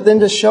sin, but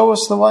then to show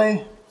us the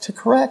way to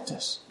correct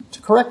us,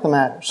 to correct the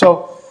matter.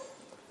 So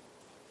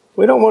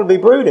we don't want to be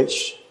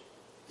brutish.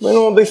 We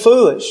don't want to be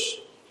foolish.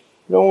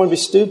 We don't want to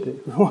be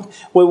stupid.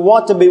 We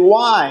want to be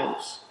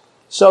wise.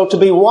 So to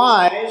be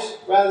wise,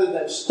 rather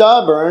than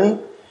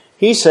stubborn,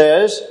 he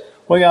says,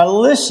 we got to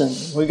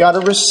listen. We got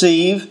to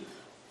receive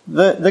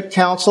the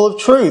counsel of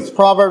truth.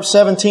 Proverbs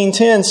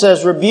 17:10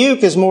 says,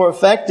 rebuke is more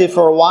effective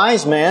for a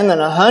wise man than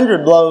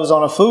 100 blows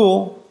on a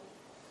fool.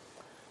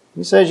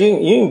 He says you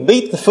can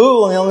beat the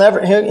fool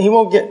and he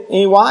won't get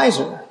any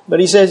wiser. But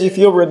he says if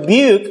you'll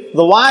rebuke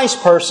the wise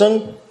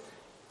person,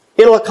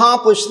 it'll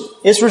accomplish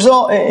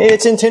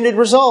its intended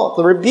result.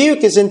 The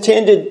rebuke is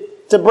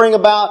intended to bring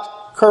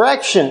about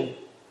correction.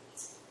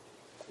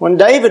 When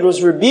David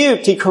was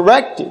rebuked, he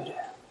corrected.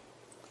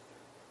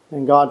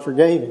 And God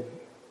forgave him.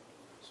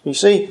 So you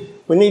see,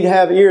 we need to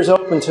have ears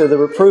open to the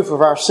reproof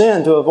of our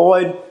sin to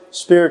avoid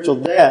spiritual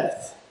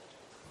death.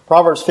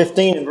 Proverbs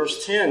 15 and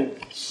verse 10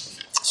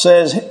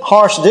 says,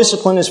 harsh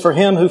discipline is for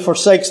him who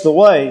forsakes the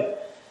way,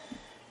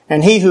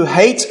 and he who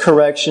hates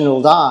correction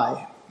will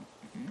die.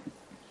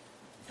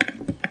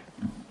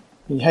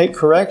 You hate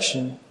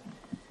correction,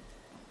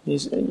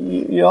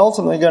 you're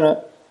ultimately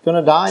going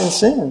to die in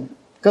sin.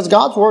 Because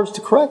God's Word is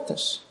to correct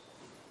us.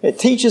 It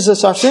teaches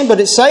us our sin, but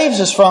it saves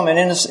us from it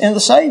in the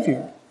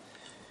Savior.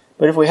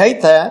 But if we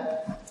hate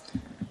that,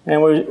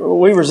 and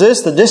we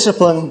resist the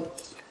discipline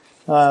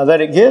that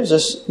it gives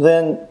us,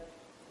 then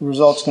the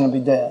result's going to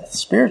be death,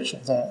 spiritual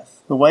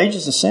death. The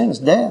wages of sin is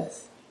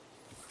death.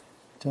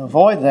 To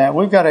avoid that,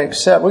 we've got to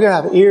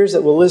have ears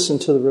that will listen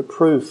to the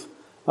reproof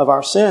of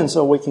our sin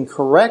so we can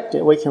correct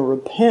it, we can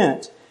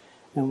repent,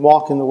 and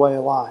walk in the way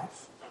of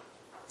life.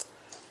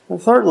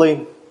 And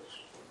thirdly,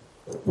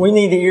 we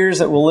need ears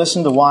that will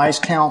listen to wise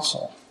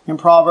counsel. In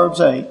Proverbs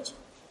 8,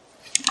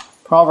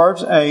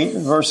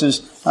 verses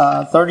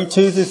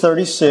 32 through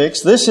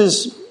 36, this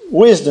is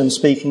wisdom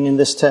speaking in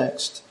this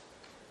text.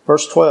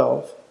 Verse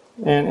 12,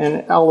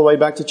 and all the way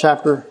back to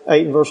chapter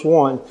 8 and verse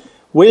 1.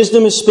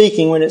 Wisdom is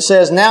speaking when it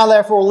says, now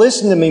therefore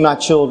listen to me, my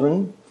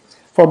children,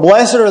 for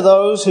blessed are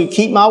those who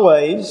keep my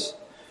ways,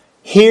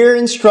 hear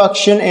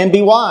instruction and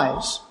be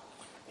wise,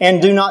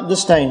 and do not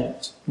disdain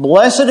it.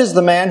 Blessed is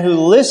the man who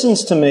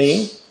listens to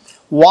me,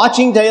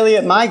 watching daily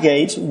at my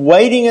gates,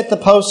 waiting at the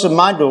posts of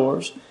my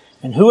doors,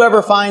 and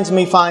whoever finds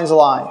me finds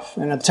life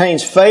and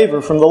obtains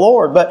favor from the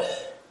Lord. But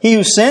he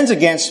who sins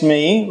against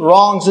me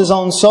wrongs his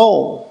own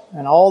soul,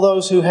 and all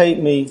those who hate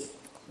me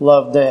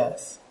love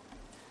death.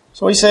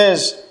 So he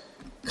says,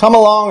 come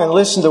along and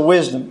listen to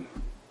wisdom.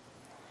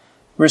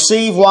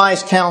 Receive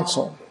wise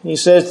counsel. He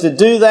says to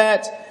do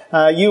that,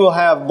 you will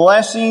have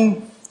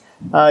blessing.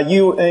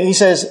 He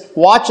says,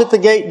 watch at the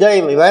gate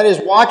daily. That is,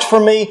 watch for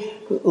me.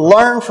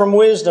 Learn from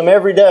wisdom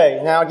every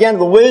day. Now again,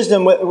 the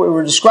wisdom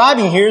we're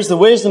describing here is the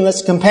wisdom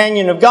that's the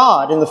companion of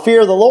God in the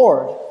fear of the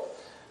Lord.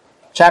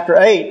 Chapter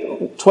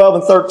 8, 12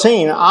 and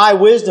 13. I,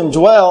 wisdom,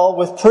 dwell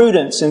with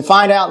prudence and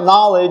find out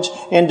knowledge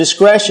and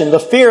discretion. The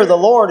fear of the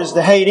Lord is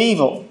to hate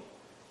evil.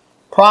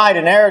 Pride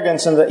and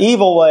arrogance and the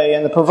evil way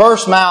and the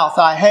perverse mouth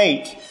I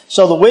hate.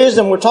 So the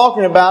wisdom we're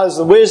talking about is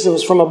the wisdom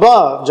that's from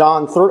above.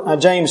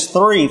 James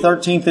 3,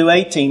 13 through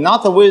 18.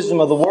 Not the wisdom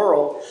of the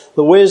world,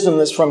 the wisdom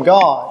that's from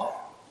God.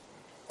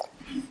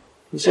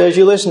 He says,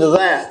 you listen to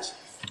that,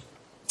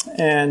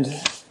 and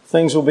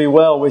things will be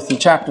well with you.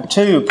 Chapter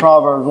 2,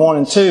 Proverbs 1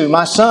 and 2.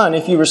 My son,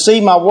 if you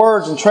receive my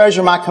words and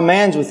treasure my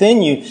commands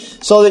within you,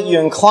 so that you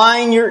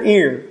incline your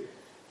ear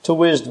to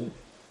wisdom,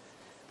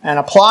 and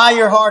apply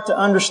your heart to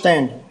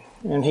understanding.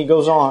 And he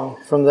goes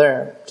on from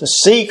there. To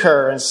seek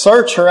her and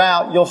search her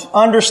out, you'll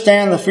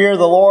understand the fear of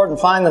the Lord and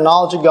find the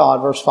knowledge of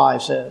God, verse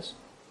 5 says.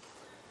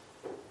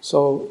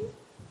 So,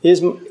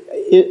 is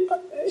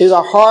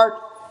our heart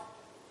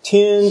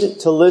tend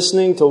to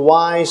listening to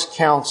wise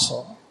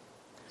counsel?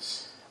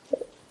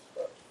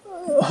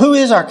 Who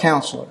is our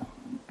counselor?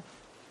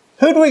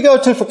 Who do we go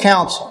to for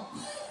counsel?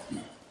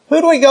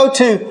 Who do we go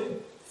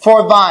to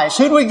for advice?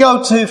 Who do we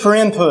go to for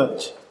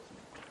input?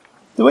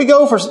 Do we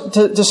go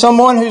to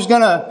someone who's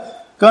going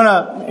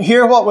to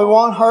hear what we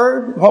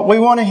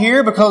want to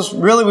hear because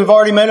really we've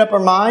already made up our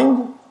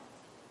mind?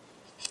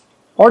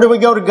 Or do we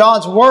go to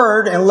God's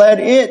Word and let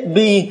it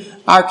be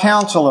our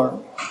counselor?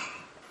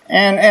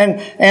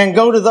 And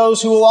go to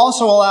those who will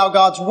also allow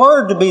God's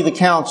Word to be the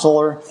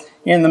counselor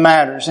in the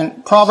matters.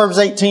 In Proverbs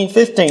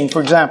 18:15,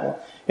 for example,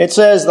 it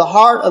says, the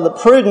heart of the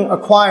prudent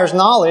acquires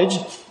knowledge,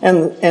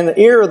 and the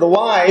ear of the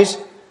wise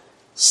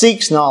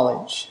seeks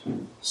knowledge.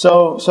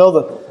 So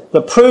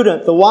the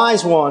prudent, the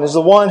wise one, is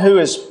the one who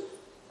is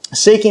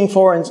seeking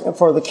for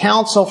the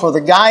counsel, for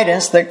the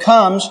guidance that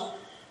comes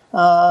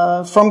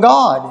from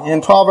God.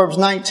 In Proverbs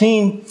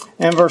 19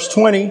 and verse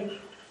 20,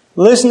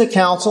 listen to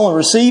counsel and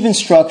receive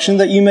instruction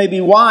that you may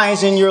be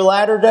wise in your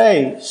latter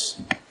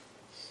days.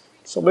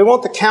 So we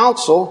want the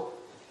counsel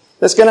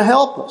that's going to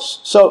help us.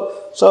 So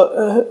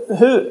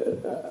who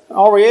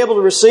are we able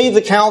to receive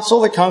the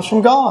counsel that comes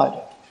from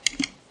God?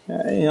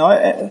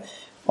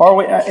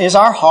 Is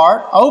our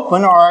heart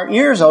open? Are our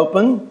ears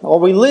open? Are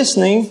we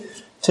listening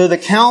to the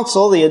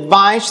counsel, the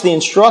advice, the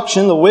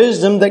instruction, the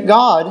wisdom that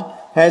God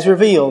has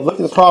revealed. Look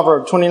at the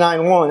Proverb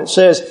 29:1. It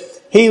says,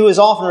 he who is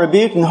often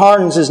rebuked and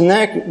hardens his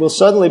neck will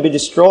suddenly be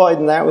destroyed,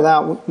 and that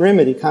without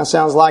remedy. Kind of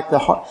sounds like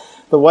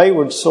the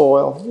wayward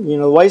soil,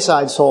 the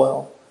wayside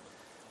soil.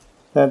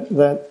 That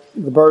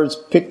the birds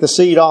pick the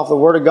seed off the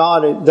Word of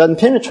God, it doesn't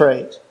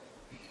penetrate.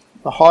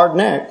 The hardened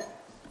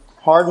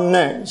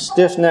neck,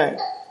 stiff neck.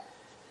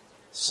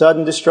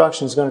 Sudden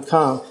destruction is going to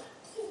come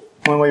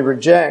when we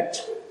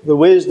reject the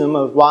wisdom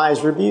of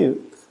wise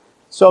rebuke.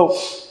 So,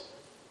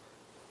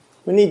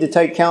 we need to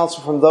take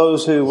counsel from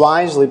those who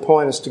wisely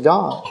point us to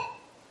God.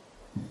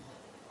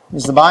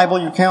 Is the Bible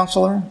your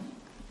counselor?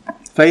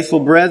 Faithful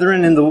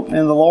brethren in the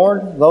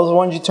Lord, those are the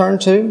ones you turn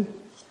to?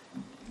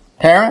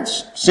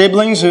 Parents,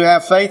 siblings who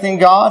have faith in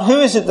God. Who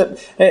is it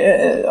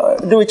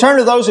that... do we turn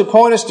to those who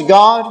point us to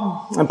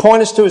God and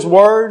point us to His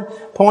Word,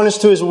 point us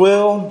to His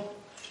will?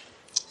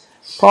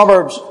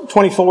 Proverbs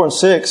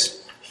 24:6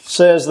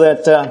 says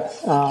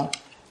that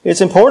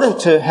it's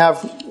important to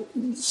have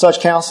such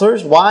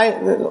counselors.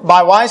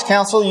 By wise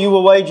counsel you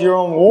will wage your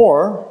own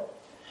war,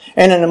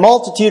 and in a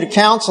multitude of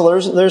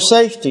counselors there's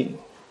safety.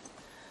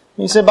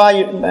 He said,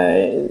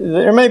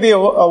 there may be a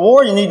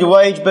war you need to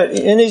wage, but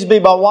it needs to be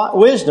by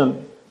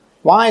wisdom.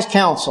 Wise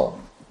counsel.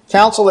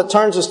 Counsel that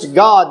turns us to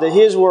God, to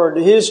His Word,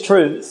 to His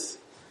truth.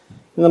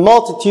 In the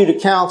multitude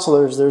of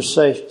counselors, there's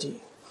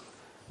safety.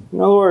 In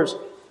other words,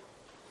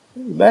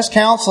 the best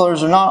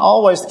counselors are not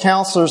always the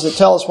counselors that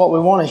tell us what we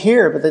want to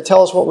hear, but they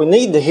tell us what we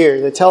need to hear.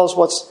 They tell us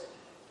what's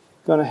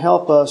going to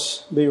help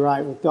us be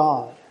right with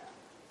God.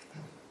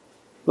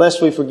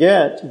 Lest we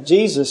forget,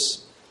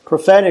 Jesus,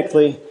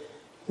 prophetically,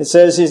 it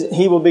says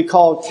He will be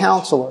called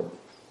Counselor.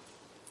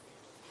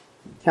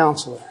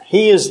 Counselor.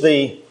 He is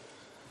the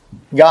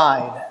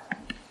guide.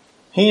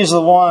 He is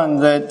the one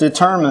that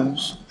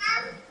determines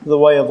the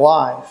way of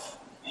life.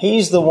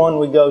 He's the one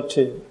we go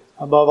to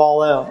above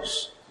all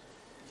else.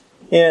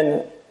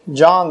 In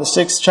John the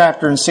 6th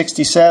chapter and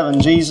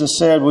 67, Jesus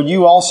said, would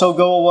you also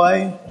go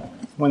away?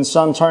 When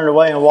some turned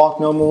away and walked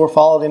no more,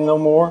 followed Him no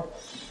more.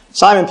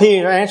 Simon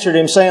Peter answered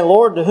Him, saying,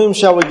 Lord, to whom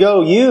shall we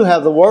go? You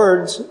have the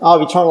words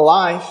of eternal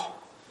life.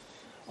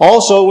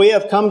 Also, we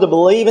have come to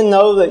believe and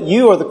know that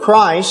You are the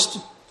Christ,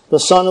 the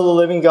Son of the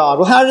living God.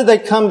 Well, how did they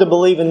come to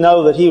believe and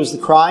know that He was the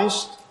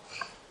Christ?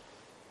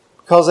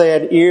 Because they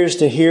had ears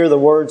to hear the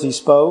words He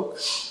spoke,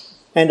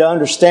 and to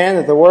understand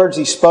that the words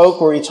He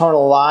spoke were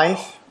eternal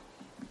life.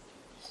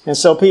 And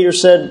so Peter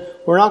said,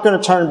 we're not going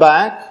to turn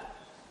back.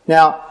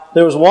 Now,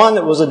 there was one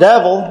that was a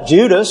devil,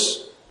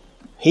 Judas.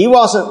 He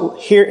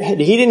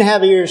didn't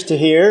have ears to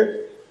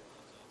hear.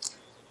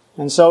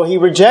 And so he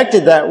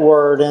rejected that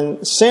word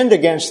and sinned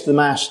against the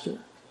Master.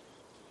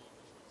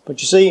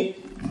 But you see,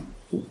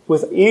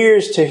 with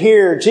ears to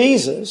hear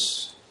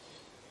Jesus,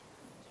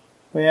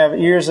 we have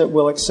ears that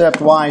will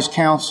accept wise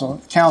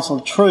counsel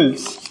of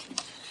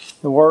truth,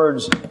 the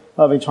words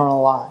of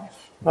eternal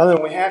life.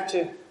 Rather, we have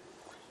to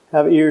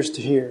have ears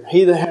to hear.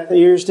 He that hath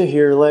ears to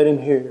hear, let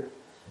him hear.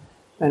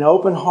 An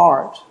open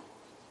heart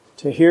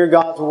to hear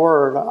God's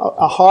Word,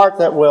 a heart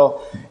that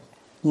will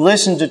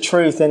listen to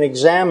truth and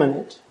examine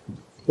it,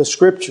 the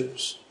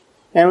Scriptures,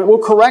 and it will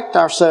correct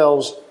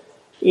ourselves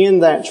in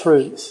that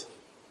truth.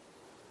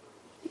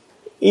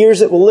 Ears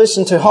that will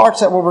listen to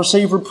hearts that will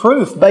receive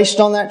reproof based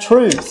on that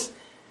truth.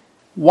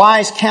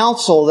 Wise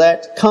counsel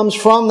that comes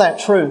from that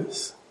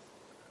truth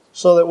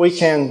so that we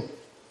can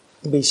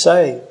be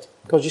saved.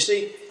 Because you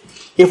see,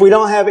 if we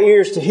don't have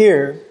ears to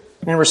hear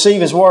and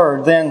receive His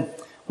Word, then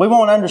we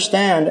won't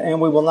understand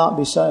and we will not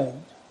be saved.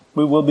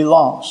 We will be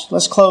lost.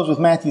 Let's close with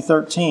Matthew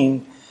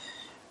 13,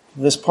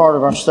 this part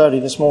of our study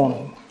this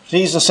morning.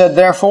 Jesus said,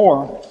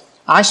 therefore,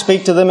 I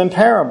speak to them in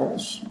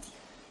parables.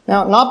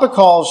 Now, not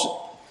because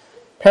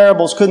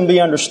parables couldn't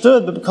be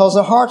understood, but because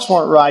their hearts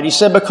weren't right. He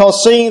said,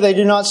 because seeing they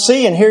do not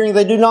see, and hearing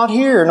they do not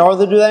hear, nor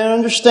do they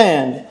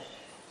understand.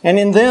 And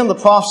in them the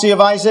prophecy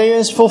of Isaiah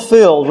is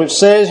fulfilled, which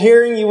says,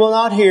 hearing you will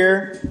not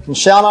hear, and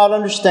shall not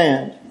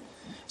understand.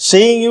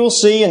 Seeing you will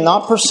see, and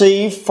not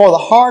perceive, for the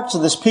hearts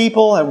of this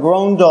people have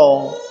grown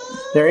dull.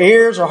 Their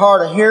ears are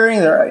hard of hearing,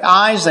 their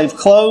eyes they've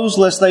closed,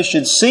 lest they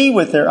should see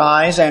with their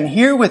eyes, and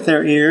hear with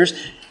their ears,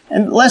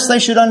 and lest they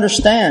should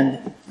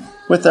understand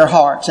with their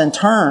hearts, and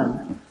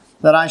turn,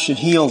 that I should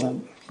heal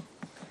them.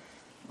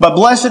 But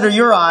blessed are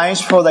your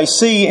eyes, for they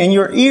see, and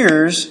your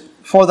ears,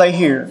 for they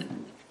hear.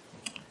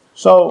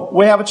 So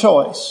we have a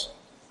choice.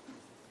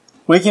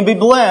 We can be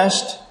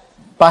blessed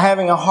by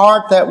having a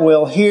heart that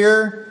will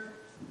hear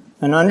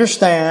and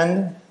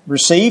understand,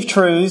 receive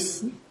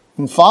truth,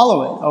 and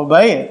follow it,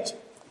 obey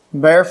it,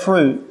 bear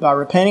fruit by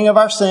repenting of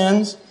our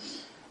sins,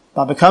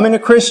 by becoming a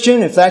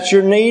Christian, if that's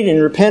your need,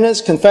 in repentance,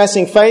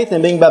 confessing faith,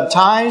 and being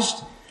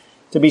baptized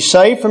to be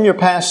saved from your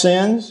past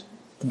sins,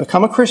 to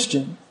become a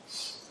Christian.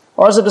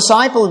 Or as a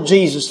disciple of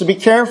Jesus, to be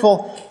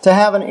careful to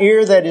have an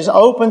ear that is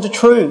open to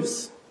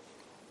truth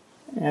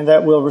and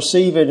that will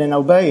receive it and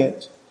obey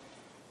it.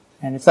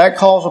 And if that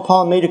calls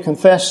upon me to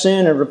confess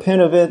sin and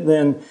repent of it,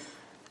 then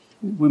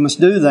we must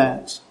do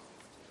that.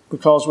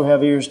 because we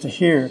have ears to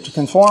hear, to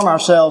conform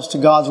ourselves to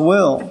God's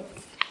will,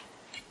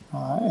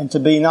 and to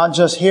be not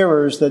just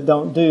hearers that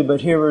don't do,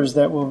 but hearers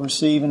that will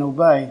receive and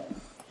obey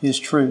His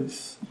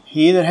truth.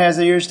 He that has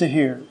ears to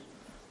hear,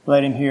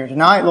 let him hear.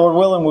 Tonight, Lord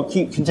willing, we'll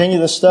continue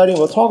this study.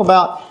 We'll talk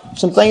about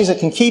some things that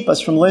can keep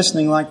us from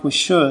listening like we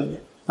should.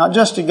 Not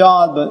just to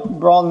God, but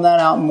broaden that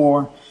out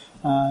more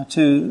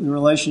to the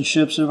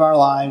relationships of our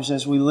lives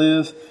as we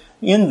live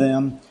in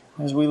them,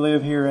 as we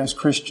live here as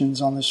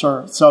Christians on this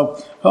earth. So,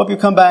 I hope you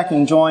come back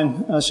and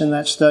join us in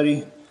that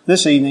study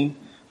this evening.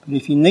 But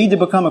if you need to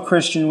become a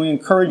Christian, we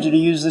encourage you to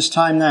use this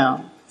time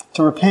now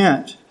to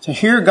repent, to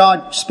hear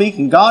God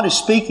speaking. God is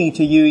speaking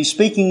to you. He's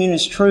speaking in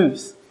His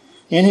truth,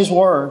 in His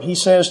Word. He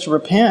says to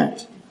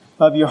repent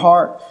of your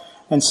heart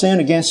and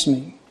sin against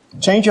me.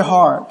 Change your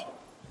heart.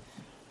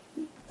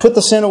 Put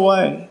the sin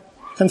away.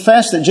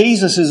 Confess that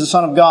Jesus is the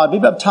Son of God. Be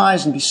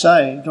baptized and be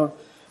saved. Or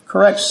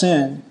correct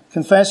sin.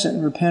 Confess it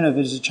and repent of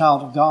it as a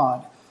child of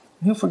God.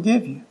 He'll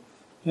forgive you.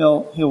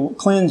 He'll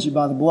cleanse you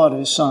by the blood of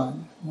His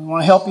Son. We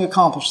want to help you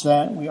accomplish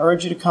that. We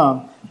urge you to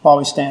come while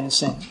we stand and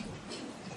sing.